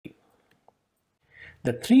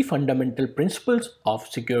The three fundamental principles of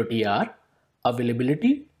security are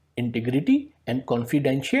availability, integrity, and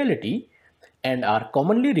confidentiality, and are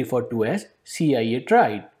commonly referred to as CIA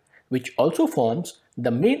Triad, which also forms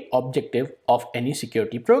the main objective of any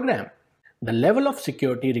security program. The level of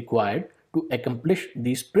security required to accomplish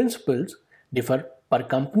these principles differ per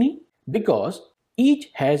company because each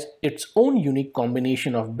has its own unique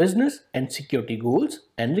combination of business and security goals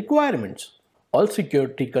and requirements. All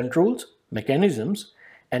security controls, mechanisms,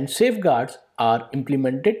 and safeguards are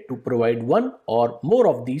implemented to provide one or more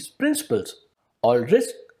of these principles. All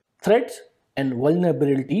risks, threats, and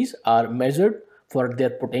vulnerabilities are measured for their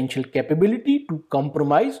potential capability to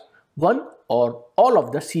compromise one or all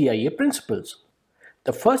of the CIA principles.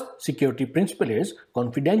 The first security principle is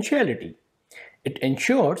confidentiality. It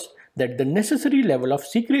ensures that the necessary level of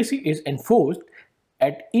secrecy is enforced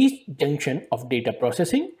at each junction of data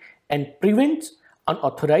processing and prevents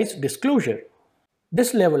unauthorized disclosure.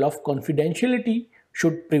 This level of confidentiality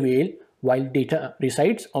should prevail while data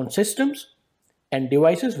resides on systems and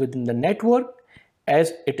devices within the network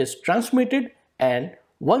as it is transmitted and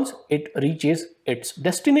once it reaches its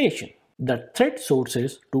destination. The threat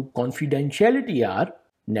sources to confidentiality are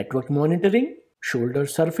network monitoring, shoulder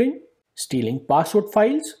surfing, stealing password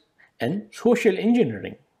files, and social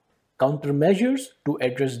engineering. Countermeasures to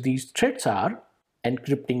address these threats are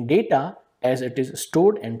encrypting data as it is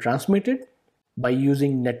stored and transmitted by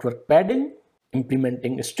using network padding,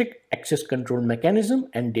 implementing a strict access control mechanism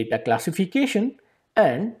and data classification,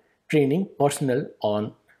 and training personnel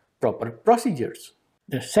on proper procedures.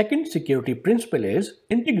 The second security principle is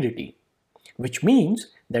integrity, which means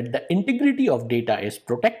that the integrity of data is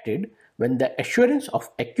protected when the assurance of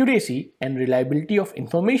accuracy and reliability of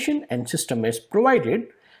information and system is provided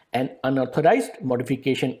and unauthorized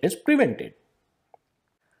modification is prevented.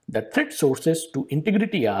 The threat sources to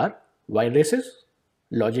integrity are viruses,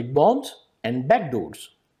 logic bombs, and backdoors.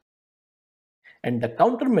 And the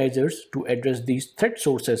countermeasures to address these threat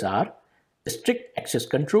sources are strict access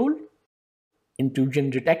control, intrusion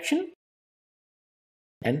detection,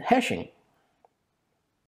 and hashing.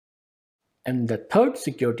 And the third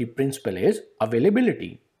security principle is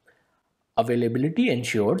availability. Availability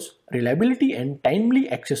ensures reliability and timely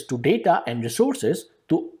access to data and resources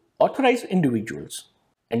to authorized individuals.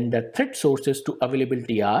 And the threat sources to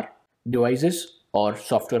availability are devices or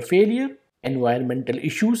software failure, environmental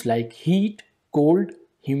issues like heat, cold,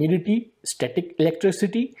 humidity, static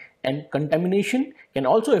electricity, and contamination can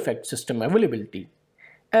also affect system availability,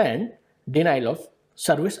 and denial of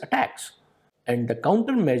service attacks. And the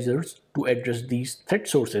countermeasures to address these threat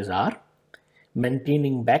sources are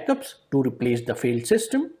maintaining backups to replace the failed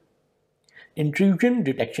system, intrusion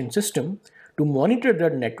detection system to monitor the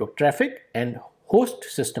network traffic and host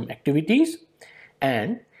system activities,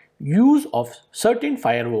 and use of certain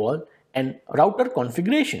firewall and router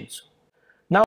configurations.